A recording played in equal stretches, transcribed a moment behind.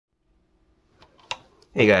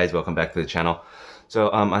Hey guys, welcome back to the channel.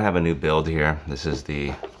 So I have a new build here. This is the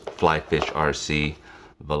FlyFishRC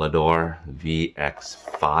Volador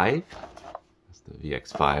VX5. That's the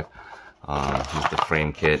VX5. Here's the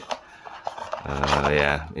frame kit.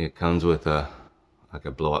 Yeah, it comes with a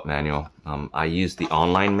blow-up manual. I used the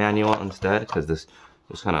online manual instead because this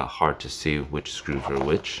was kind of hard to see which screws are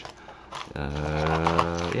which.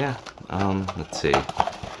 Yeah, let's see.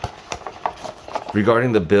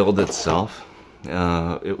 Regarding the build itself,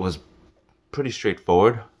 it was pretty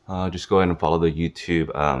straightforward. Just go ahead and follow the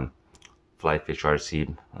YouTube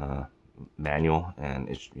FlyFishRC manual, and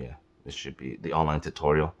it should be the online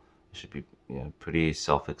tutorial. It should be pretty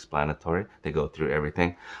self-explanatory. They go through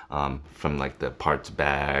everything from like the parts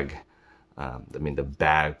bag, the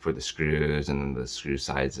bag for the screws, and then the screw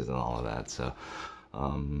sizes and all of that. So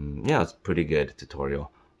yeah, it's a pretty good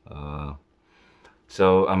tutorial.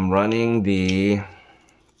 So I'm running the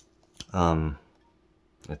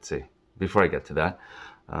let's see, before I get to that,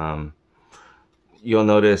 you'll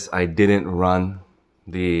notice I didn't run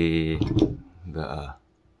the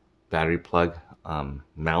battery plug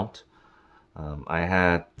mount. I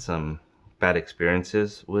had some bad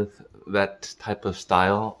experiences with that type of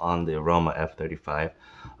style on the Aroma F35.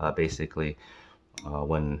 Basically,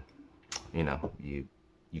 when you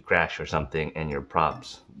crash or something and your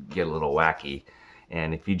props get a little wacky,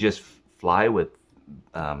 and if you just fly with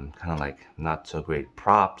kind of like not so great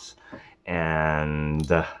props and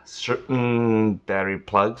certain battery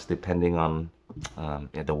plugs, depending on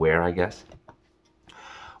the wear, I guess,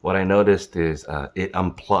 what I noticed is it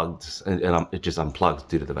unplugs, and it just unplugs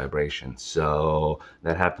due to the vibration. So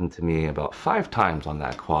that happened to me about 5 times on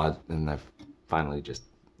that quad, and I've finally just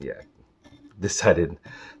decided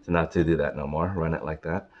to not to do that no more, run it like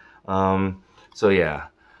that. So yeah,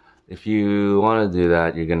 if you want to do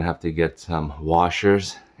that, you're gonna have to get some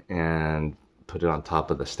washers and put it on top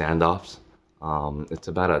of the standoffs. It's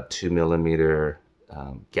about a 2mm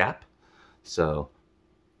gap. So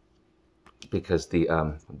because the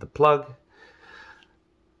plug,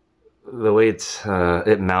 the way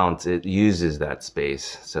it mounts, it uses that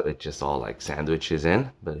space, so it just all like sandwiches in.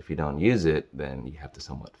 But if you don't use it, then you have to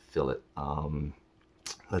somewhat fill it.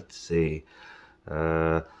 Let's see.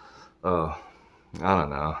 Oh, I don't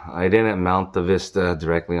know. I didn't mount the Vista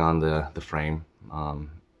directly on the frame.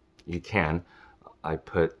 You can. I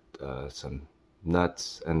put some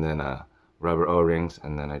nuts and then rubber O-rings,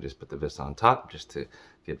 and then I just put the Vista on top just to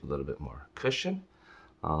give a little bit more cushion.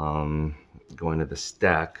 Going to the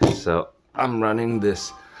stack. So I'm running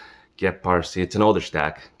this Geprc. It's an older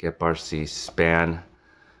stack. Geprc Span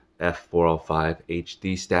F405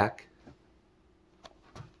 HD stack.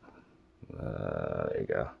 There you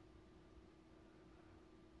go.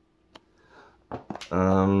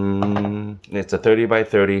 It's a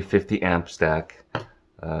 30x30 50 amp stack.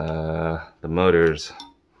 The motors,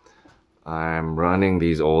 I'm running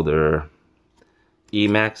these older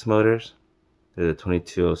Emax motors. They're the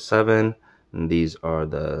 2207, and these are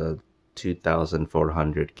the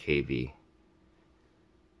 2400 kV.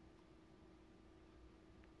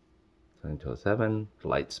 2207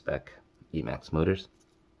 light spec Emax motors.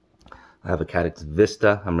 I have a Caddx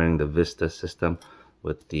Vista. I'm running the Vista system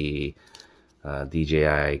with the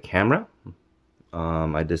DJI camera.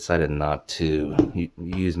 I decided not to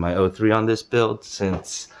use my O3 on this build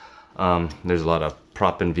since there's a lot of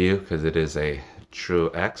prop in view, because it is a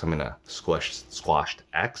true X. I mean a squashed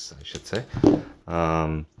X, I should say.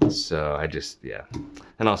 So I just,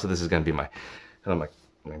 and also this is going to be my kind of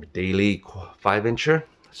my daily 5-incher,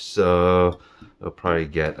 so it'll probably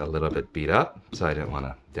get a little bit beat up, so I didn't want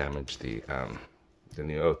to damage the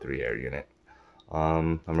new O3 air unit.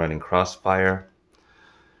 I'm running Crossfire,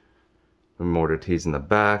 mortar tees in the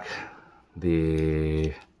back.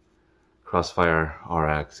 The Crossfire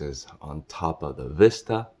RX is on top of the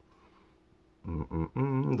Vista.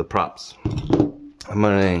 The props, I'm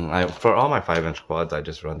running, for all my 5-inch quads, I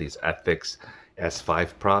just run these Ethics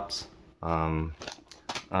S5 props. I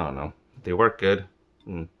don't know, they work good,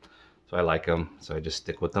 so I like them, so I just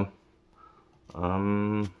stick with them.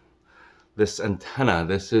 This antenna,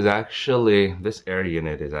 this air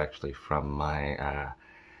unit is actually from my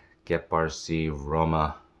Geprc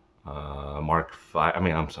Roma Mark 5.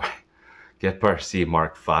 Geprc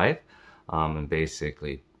Mark 5. And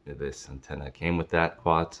basically this antenna came with that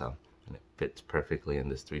quad, and it fits perfectly in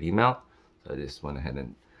this 3D mount. So I just went ahead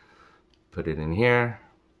and put it in here.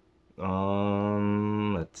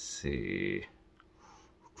 Let's see.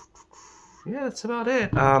 Yeah, that's about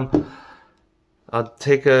it. I'll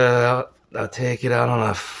take it out on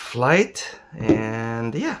a flight,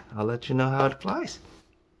 and yeah, I'll let you know how it flies.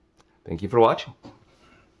 Thank you for watching.